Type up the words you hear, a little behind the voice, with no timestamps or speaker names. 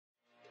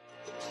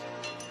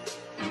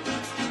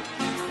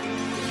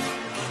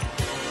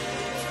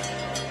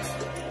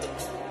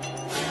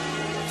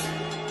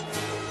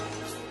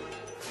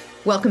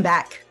Welcome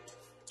back.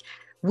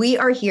 We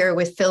are here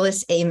with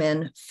Phyllis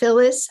Ayman.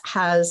 Phyllis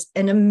has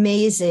an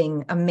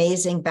amazing,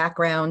 amazing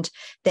background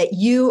that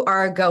you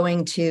are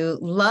going to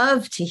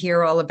love to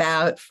hear all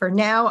about. For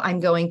now, I'm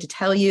going to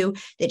tell you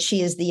that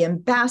she is the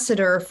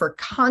ambassador for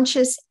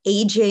conscious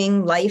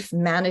aging life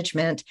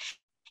management.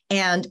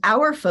 And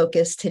our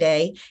focus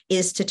today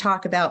is to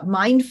talk about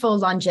mindful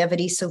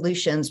longevity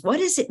solutions. What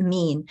does it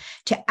mean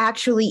to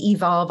actually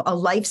evolve a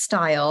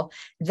lifestyle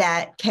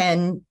that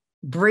can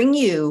bring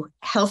you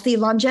healthy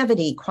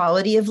longevity,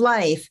 quality of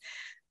life?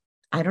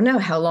 I don't know,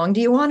 how long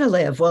do you want to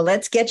live? Well,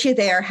 let's get you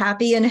there,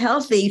 happy and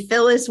healthy.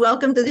 Phyllis,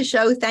 welcome to the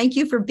show. Thank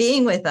you for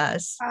being with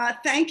us.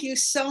 Thank you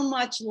so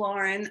much,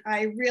 Lauren.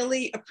 I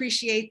really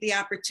appreciate the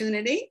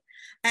opportunity.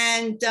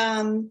 And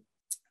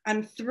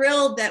I'm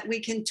thrilled that we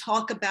can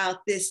talk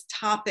about this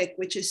topic,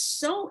 which is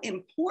so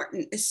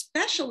important,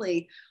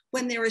 especially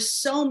when there are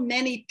so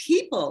many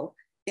people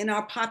in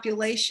our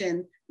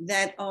population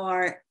that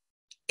are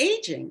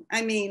aging.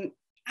 I mean,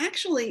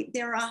 actually,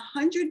 there are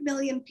 100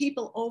 million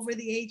people over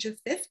the age of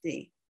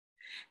 50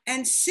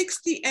 and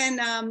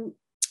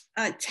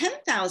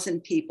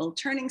 10,000 people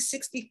turning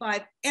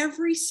 65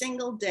 every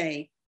single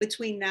day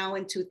between now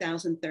and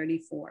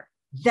 2034.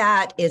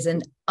 That is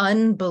an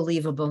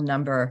unbelievable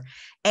number.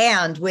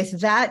 And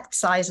with that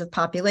size of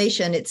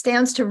population, it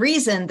stands to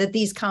reason that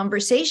these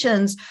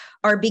conversations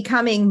are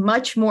becoming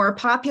much more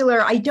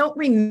popular. I don't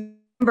remember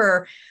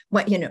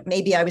what,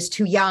 maybe I was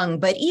too young,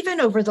 but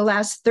even over the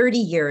last 30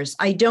 years,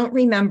 I don't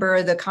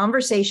remember the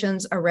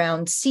conversations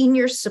around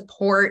senior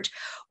support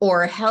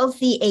or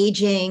healthy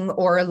aging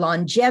or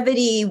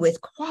longevity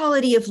with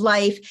quality of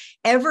life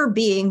ever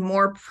being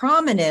more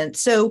prominent.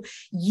 So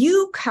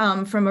you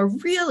come from a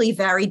really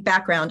varied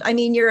background. I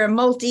mean, you're a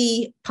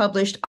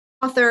multi-published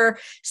author,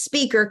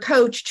 speaker,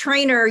 coach,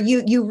 trainer.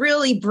 You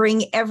really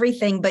bring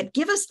everything, but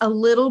give us a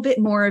little bit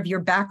more of your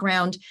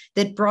background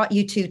that brought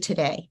you to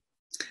today.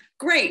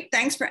 Great,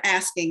 thanks for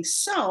asking.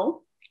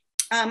 So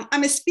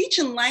I'm a speech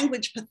and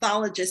language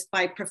pathologist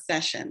by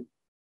profession,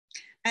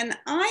 and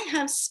I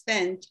have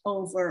spent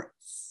over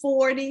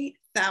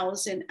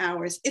 40,000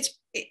 hours.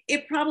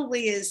 It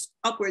probably is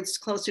upwards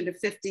closer to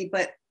 50,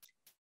 but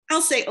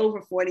I'll say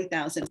over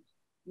 40,000,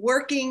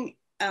 working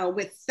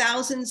with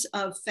thousands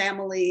of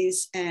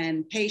families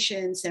and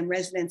patients and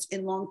residents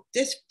in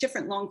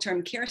different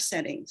long-term care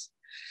settings.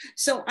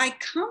 So I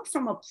come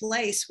from a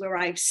place where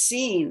I've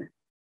seen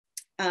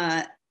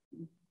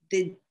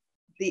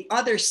the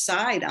other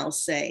side, I'll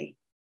say,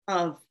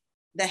 of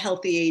the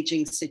healthy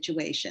aging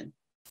situation.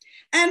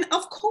 And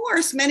of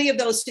course, many of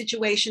those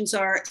situations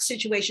are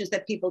situations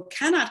that people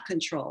cannot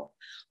control.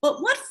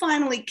 But what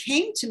finally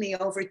came to me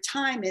over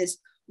time is,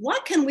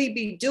 what can we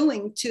be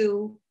doing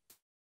to,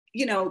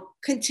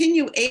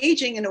 continue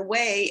aging in a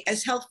way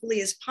as healthfully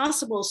as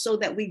possible so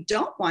that we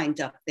don't wind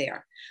up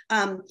there?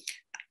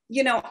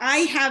 I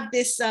have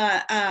this,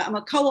 I'm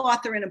a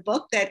co-author in a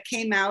book that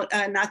came out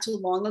not too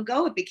long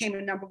ago. It became a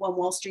 #1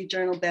 Wall Street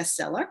Journal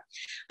bestseller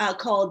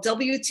called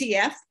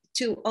WTF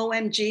to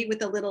OMG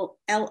with a little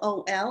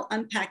LOL,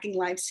 Unpacking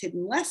Life's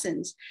Hidden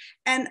Lessons.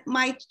 And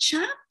my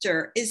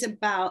chapter is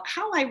about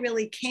how I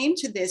really came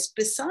to this,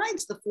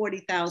 besides the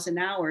 40,000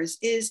 hours,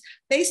 is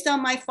based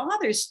on my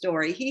father's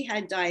story. He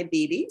had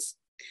diabetes.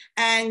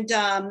 And,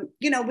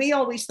 we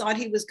always thought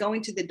he was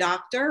going to the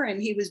doctor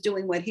and he was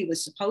doing what he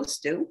was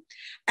supposed to.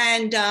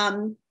 And,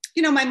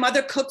 my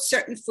mother cooked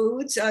certain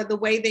foods the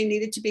way they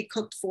needed to be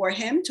cooked for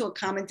him to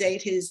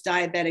accommodate his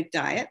diabetic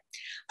diet.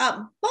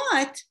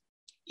 But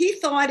he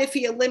thought if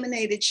he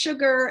eliminated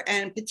sugar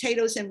and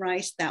potatoes and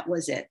rice, that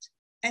was it.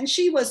 And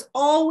she was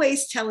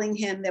always telling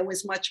him there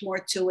was much more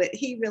to it.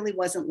 He really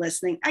wasn't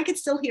listening. I could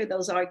still hear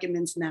those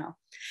arguments now.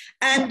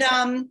 And,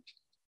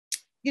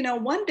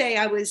 one day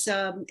it was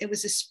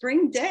a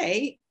spring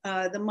day,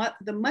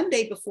 the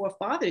Monday before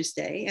Father's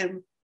Day,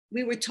 and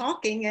we were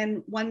talking,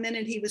 and one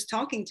minute he was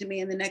talking to me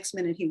and the next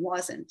minute he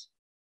wasn't.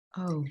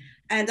 Oh.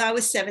 And I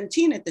was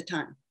 17 at the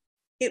time.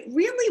 It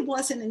really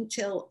wasn't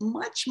until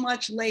much,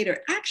 much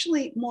later,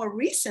 actually more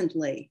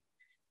recently,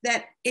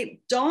 that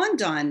it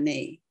dawned on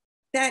me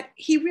that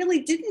he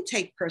really didn't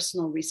take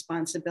personal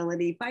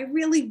responsibility by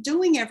really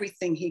doing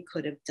everything he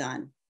could have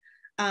done.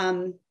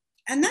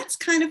 And that's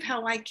kind of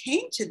how I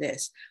came to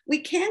this. We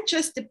can't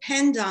just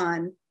depend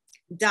on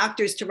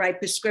doctors to write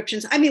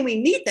prescriptions. I mean, we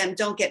need them,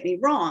 don't get me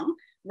wrong,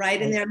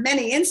 right? And there are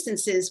many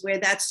instances where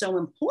that's so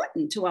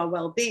important to our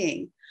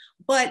well-being.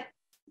 But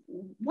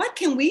what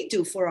can we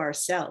do for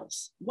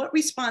ourselves? What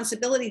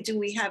responsibility do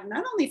we have,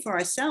 not only for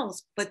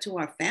ourselves, but to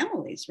our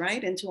families,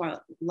 right? And to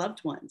our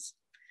loved ones?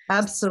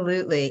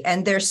 Absolutely.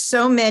 And there's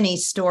so many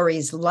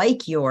stories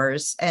like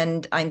yours,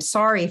 and I'm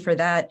sorry for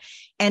that.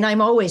 And I'm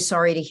always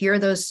sorry to hear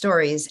those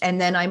stories. And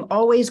then I'm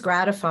always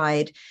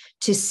gratified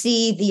to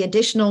see the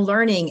additional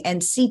learning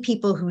and see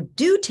people who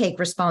do take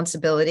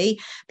responsibility,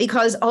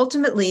 because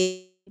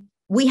ultimately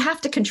we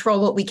have to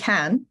control what we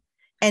can.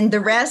 And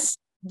the rest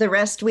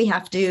we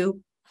have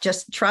to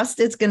just trust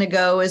it's going to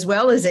go as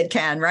well as it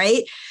can,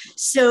 right?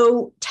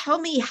 So tell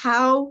me,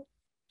 how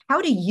How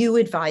do you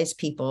advise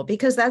people?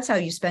 Because that's how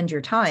you spend your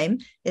time,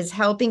 is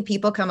helping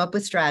people come up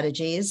with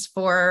strategies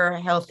for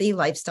healthy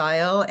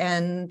lifestyle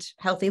and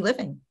healthy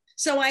living.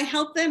 So I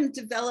help them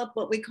develop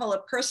what we call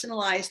a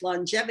personalized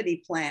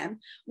longevity plan,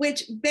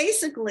 which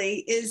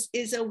basically is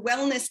a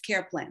wellness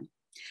care plan.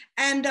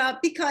 And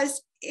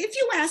because if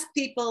you ask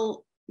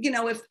people,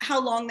 if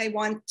how long they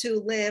want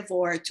to live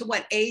or to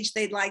what age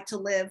they'd like to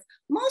live,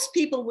 most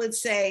people would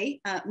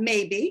say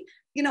maybe,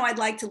 I'd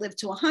like to live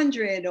to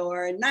 100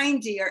 or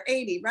 90 or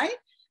 80, right?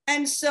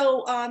 And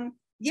so,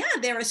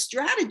 there are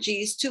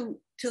strategies to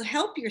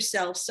help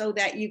yourself so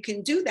that you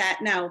can do that.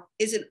 Now,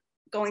 is it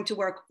going to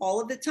work all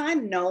of the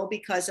time? No,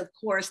 because of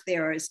course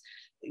there is,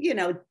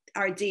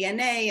 our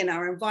DNA and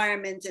our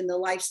environment and the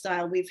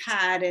lifestyle we've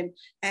had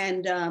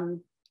and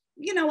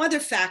other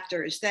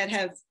factors that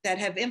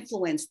have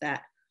influenced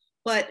that.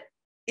 But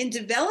in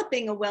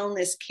developing a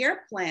wellness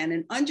care plan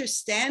and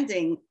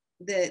understanding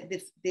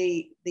the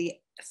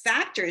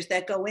factors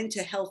that go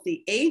into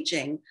healthy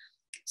aging,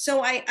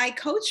 so I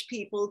coach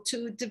people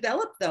to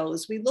develop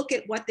those. We look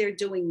at what they're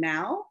doing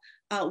now,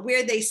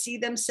 where they see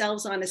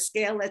themselves on a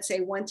scale, let's say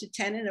 1 to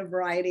 10 in a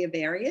variety of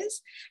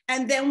areas.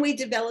 And then we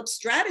develop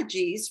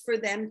strategies for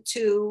them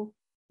to,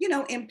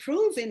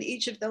 improve in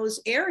each of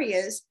those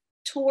areas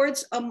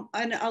towards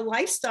a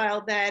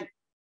lifestyle that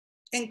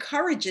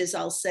encourages,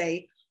 I'll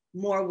say,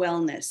 more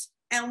wellness.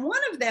 And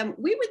one of them,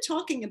 we were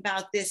talking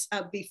about this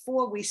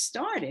before we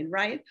started,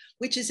 right?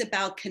 Which is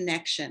about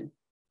connection.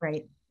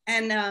 Right.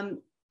 And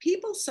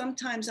people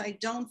sometimes, I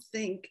don't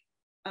think,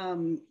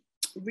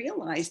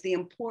 realize the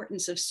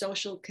importance of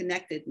social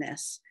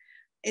connectedness.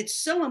 It's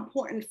so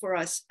important for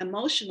us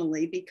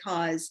emotionally,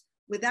 because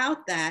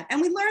without that, and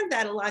we learned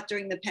that a lot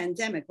during the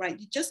pandemic, right?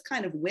 You just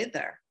kind of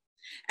wither.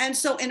 And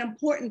so an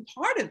important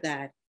part of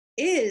that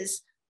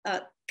is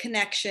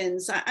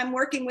connections. I'm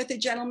working with a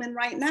gentleman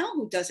right now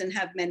who doesn't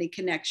have many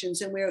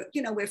connections, and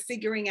we're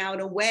figuring out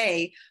a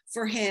way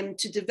for him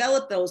to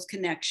develop those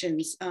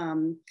connections.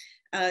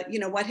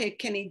 What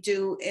can he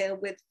do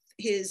with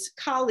his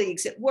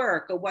colleagues at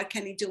work, or what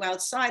can he do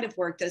outside of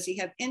work? Does he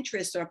have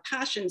interests or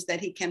passions that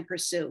he can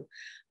pursue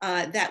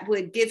that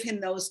would give him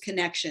those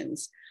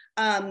connections?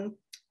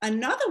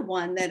 Another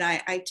one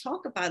that I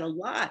talk about a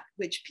lot,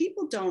 which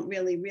people don't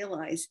really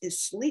realize,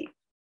 is sleep.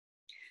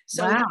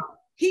 So wow.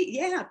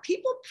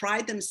 People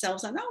pride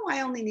themselves on,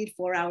 I only need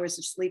 4 hours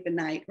of sleep a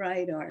night,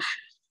 right? Or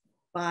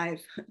 5.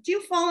 Do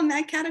you fall in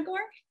that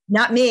category?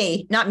 Not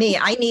me.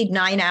 I need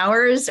 9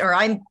 hours or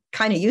I'm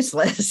kind of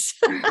useless.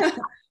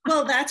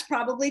 Well, that's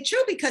probably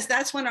true, because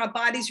that's when our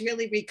bodies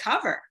really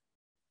recover.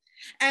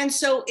 And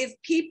so if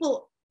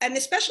people, and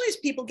especially as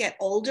people get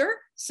older,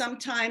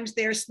 sometimes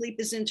their sleep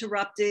is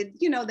interrupted,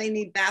 they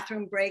need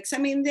bathroom breaks. I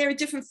mean, there are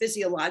different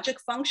physiologic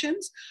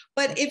functions,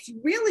 but if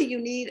really you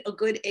need a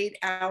good 8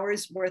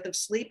 hours worth of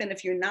sleep, and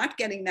if you're not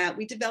getting that,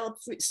 we develop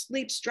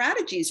sleep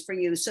strategies for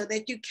you so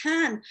that you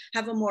can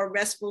have a more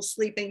restful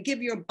sleep and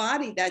give your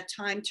body that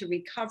time to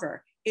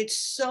recover. It's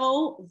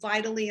so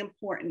vitally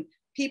important.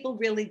 People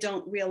really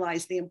don't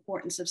realize the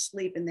importance of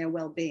sleep in their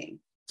well-being.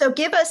 So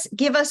give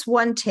us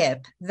one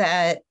tip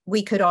that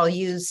we could all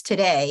use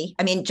today.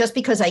 I mean, just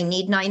because I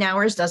need 9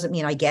 hours doesn't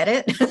mean I get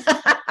it.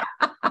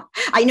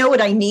 I know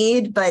what I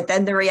need, but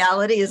then the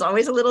reality is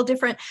always a little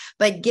different.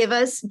 But give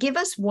us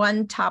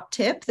one top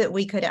tip that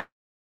we could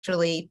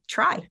actually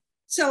try.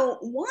 So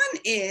one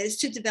is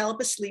to develop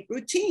a sleep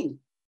routine.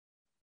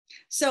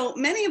 So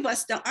many of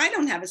us I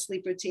don't have a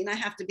sleep routine, I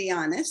have to be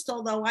honest,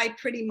 although I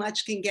pretty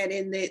much can get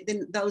in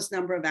those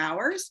number of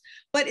hours,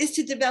 but is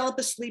to develop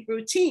a sleep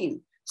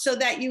routine so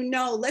that,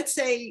 let's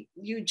say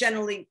you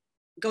generally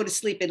go to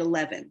sleep at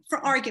 11, for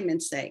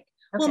argument's sake.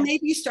 Okay. Well,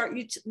 maybe you start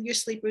your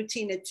sleep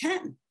routine at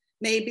 10.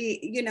 Maybe,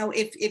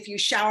 if you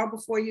shower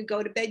before you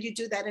go to bed, you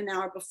do that an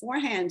hour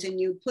beforehand and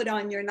you put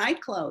on your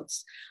night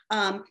clothes.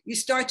 You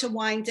start to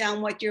wind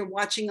down what you're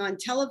watching on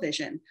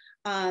television.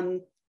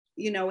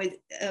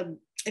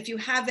 If you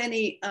have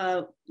any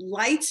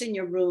lights in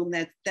your room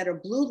that are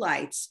blue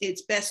lights,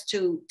 it's best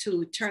to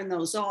turn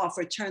those off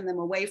or turn them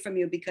away from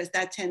you, because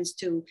that tends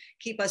to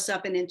keep us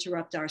up and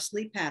interrupt our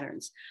sleep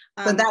patterns.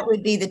 So that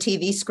would be the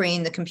TV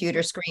screen, the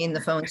computer screen,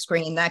 the phone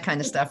screen, that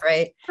kind of stuff,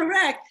 right?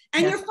 Correct.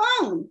 And your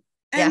phone.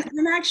 And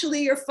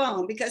actually your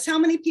phone, because how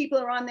many people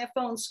are on their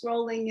phone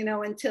scrolling,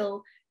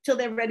 until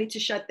they're ready to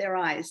shut their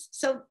eyes.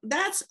 So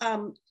that's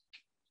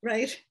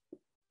right.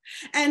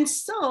 And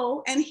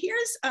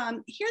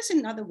here's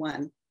another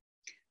one,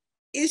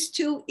 is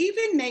to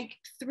even make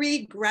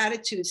 3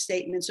 gratitude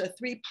statements or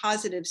 3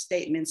 positive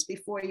statements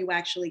before you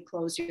actually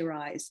close your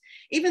eyes.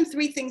 Even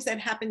 3 things that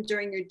happened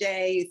during your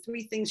day,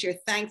 3 things you're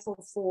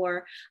thankful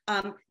for.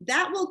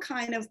 That will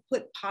kind of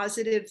put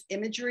positive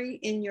imagery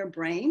in your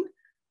brain,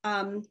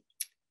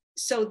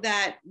 so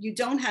that you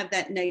don't have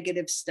that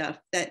negative stuff,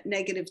 that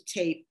negative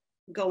tape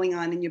going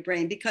on in your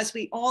brain, because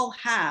we all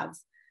have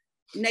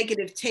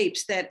negative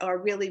tapes that are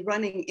really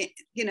running,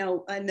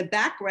 in the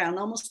background,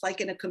 almost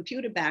like in a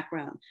computer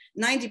background.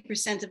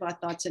 90% of our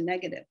thoughts are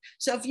negative.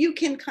 So if you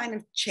can kind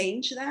of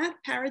change that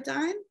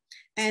paradigm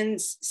and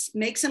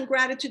make some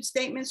gratitude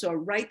statements or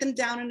write them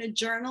down in a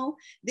journal.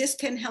 This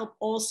can help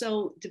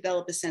also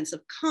develop a sense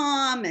of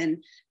calm and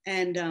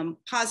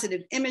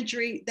positive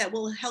imagery that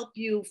will help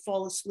you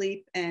fall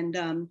asleep and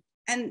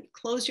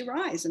close your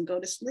eyes and go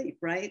to sleep,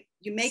 right?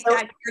 You make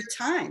that your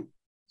time.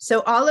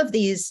 So all of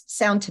these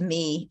sound to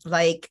me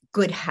like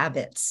good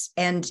habits,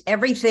 and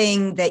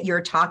everything that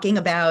you're talking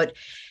about,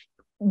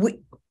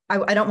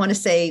 I don't want to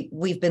say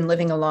we've been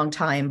living a long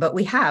time, but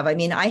we have. I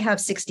mean, I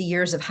have 60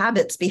 years of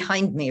habits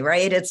behind me,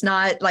 right? It's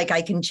not like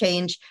I can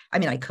change. I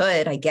mean, I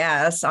could, I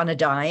guess, on a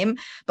dime,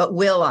 but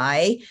will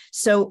I?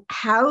 So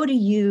how do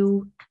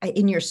you,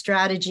 in your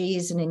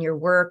strategies and in your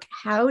work,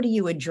 how do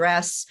you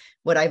address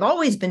what I've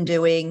always been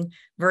doing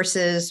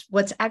versus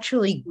what's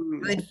actually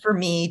good for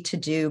me to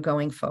do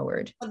going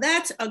forward? Well,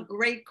 that's a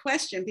great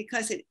question,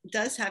 because it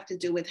does have to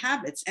do with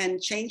habits,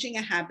 and changing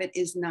a habit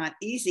is not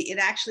easy. It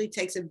actually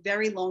takes a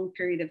very long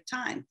period of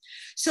time.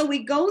 So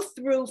we go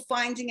through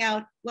finding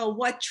out, well,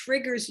 what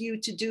triggers you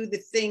to do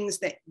the things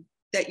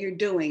that you're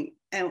doing,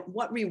 and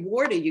what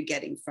reward are you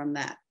getting from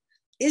that?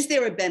 Is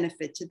there a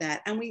benefit to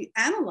that? And we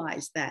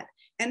analyze that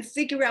and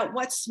figure out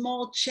what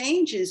small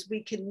changes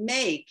we can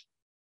make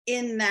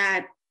in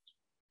that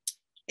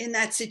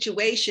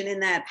situation, in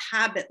that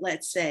habit,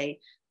 let's say,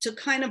 to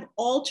kind of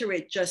alter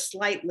it just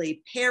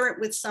slightly, pair it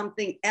with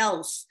something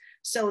else,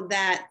 so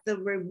that the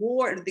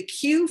reward, the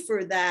cue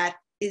for that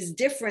is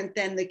different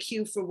than the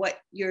cue for what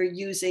you're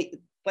using,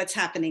 what's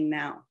happening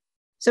now.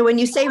 So when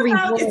you say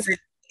reward,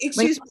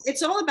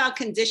 it's all about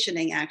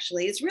conditioning,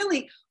 actually. It's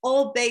really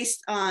all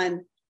based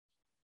on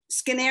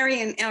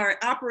Skinnerian or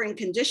operant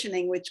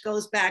conditioning, which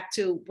goes back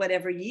to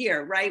whatever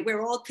year, right?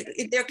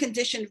 They're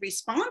conditioned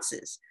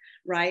responses,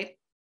 right?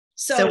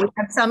 So we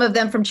have some of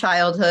them from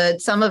childhood,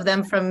 some of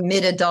them from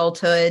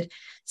mid-adulthood,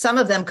 some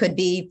of them could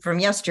be from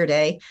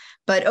yesterday.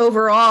 But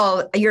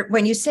overall,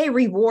 when you say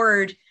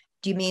reward,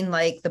 do you mean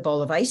like the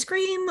bowl of ice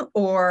cream,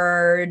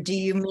 or do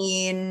you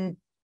mean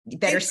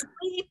better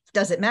sleep?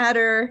 Does it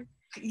matter?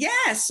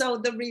 Yeah, so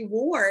the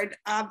reward,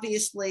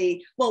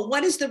 obviously, well,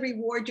 what is the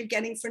reward you're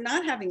getting for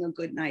not having a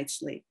good night's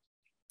sleep?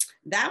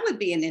 That would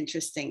be an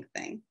interesting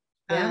thing.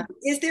 Yeah.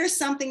 Is there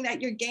something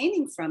that you're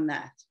gaining from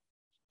that?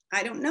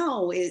 I don't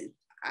know.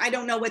 I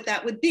don't know what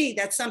that would be.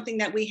 That's something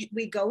that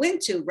we go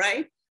into,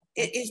 right?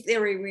 Is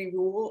there a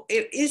reward?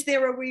 Is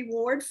there a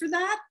reward for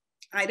that?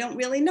 I don't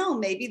really know.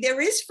 Maybe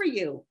there is for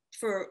you.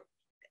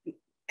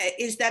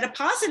 Is that a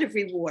positive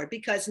reward?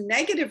 Because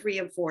negative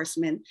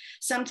reinforcement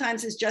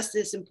sometimes is just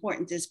as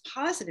important as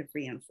positive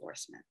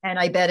reinforcement. And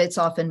I bet it's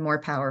often more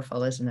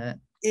powerful, isn't it?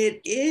 It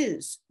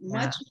is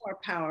much more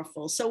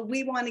powerful. So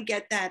we want to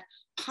get that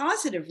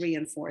positive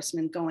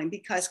reinforcement going,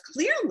 because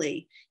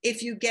clearly,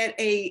 if you get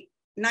a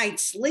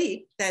night's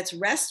sleep that's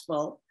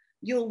restful,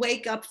 you'll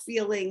wake up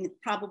feeling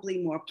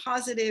probably more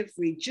positive,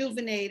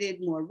 rejuvenated,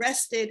 more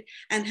rested,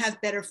 and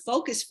have better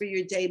focus for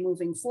your day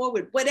moving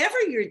forward, whatever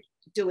you're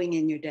doing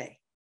in your day.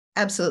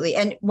 Absolutely.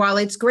 And while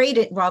that's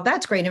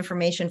great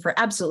information for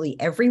absolutely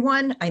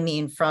everyone, I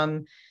mean,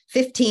 from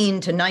 15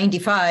 to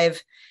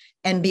 95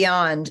 and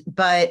beyond,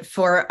 but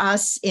for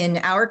us in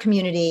our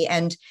community,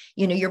 and,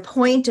 your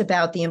point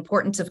about the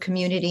importance of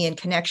community and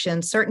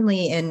connection,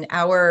 certainly in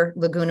our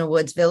Laguna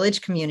Woods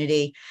Village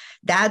community,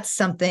 that's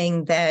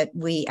something that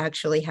we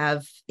actually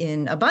have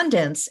in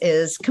abundance,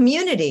 is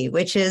community,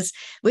 which is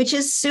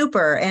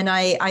super. And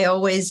I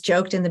always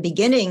joked in the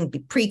beginning,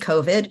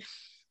 pre-COVID,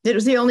 it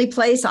was the only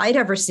place I'd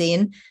ever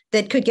seen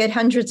that could get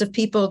hundreds of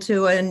people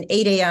to an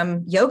 8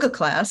 a.m. yoga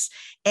class.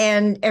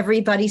 And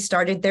everybody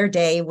started their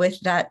day with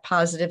that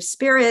positive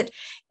spirit.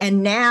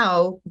 And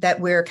now that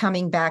we're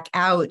coming back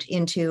out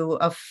into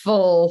a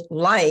full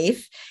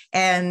life,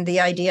 and the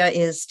idea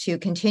is to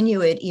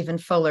continue it even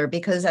fuller,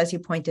 because as you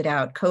pointed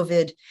out,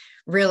 COVID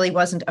really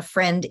wasn't a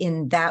friend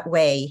in that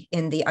way,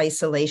 in the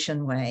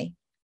isolation way.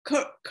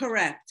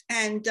 Correct.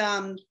 And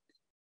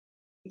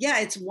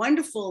it's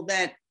wonderful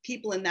that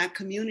people in that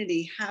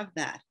community have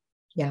that.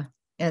 Yeah.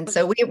 And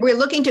so we're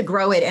looking to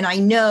grow it. And I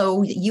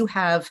know you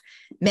have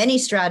many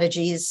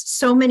strategies,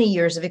 so many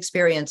years of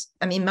experience.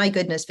 I mean, my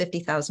goodness,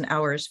 50,000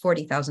 hours,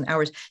 40,000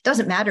 hours.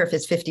 Doesn't matter if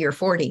it's 50 or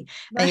 40.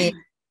 Right. I mean,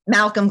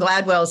 Malcolm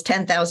Gladwell's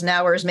 10,000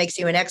 hours makes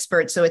you an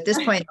expert. So at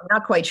this point, I'm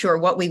not quite sure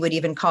what we would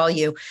even call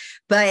you,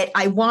 but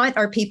I want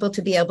our people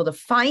to be able to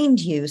find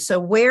you. So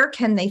where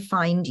can they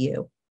find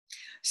you?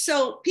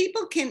 So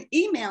people can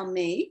email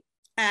me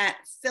at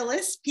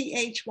Phyllis,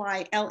 Phyllis,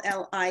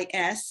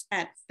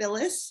 at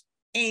Phyllis,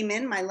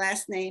 Ayman, my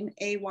last name,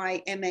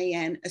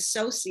 Ayman,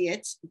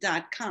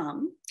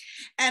 associates.com.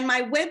 And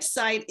my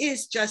website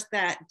is just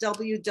that,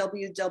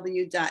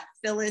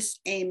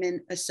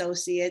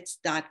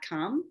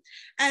 www.phyllisayman.associates.com.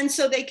 And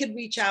so they could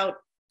reach out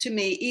to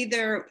me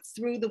either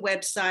through the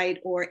website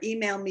or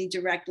email me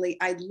directly.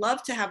 I'd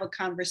love to have a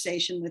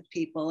conversation with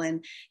people.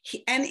 And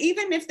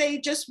even if they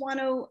just want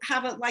to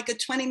have a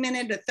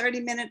 20-minute or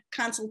 30-minute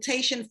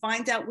consultation,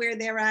 find out where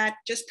they're at,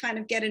 just kind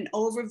of get an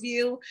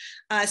overview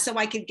so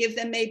I could give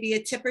them maybe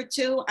a tip or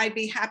two, I'd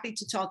be happy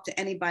to talk to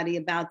anybody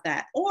about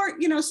that. Or,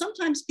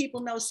 sometimes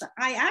people know,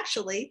 I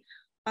actually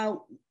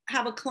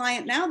have a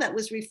client now that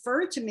was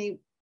referred to me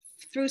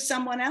through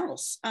someone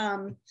else.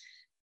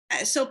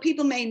 So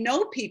people may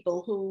know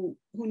people who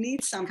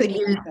need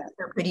something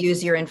could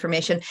use your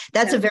information.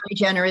 That's a very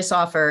generous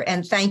offer,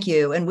 and thank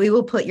you. And we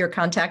will put your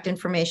contact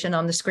information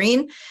on the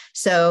screen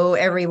so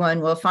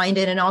everyone will find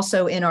it, and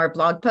also in our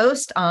blog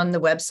post on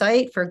the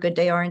website for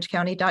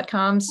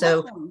gooddayorangecounty.com.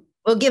 So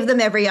we'll give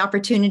them every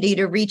opportunity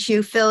to reach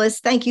you.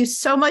 Phyllis, thank you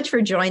so much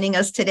for joining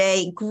us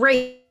today.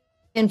 Great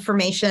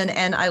information,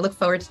 and I look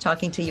forward to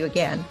talking to you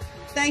again.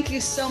 Thank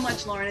you so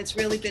much, Lauren. It's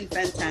really been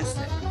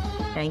fantastic.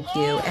 Thank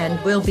you.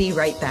 And we'll be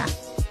right back.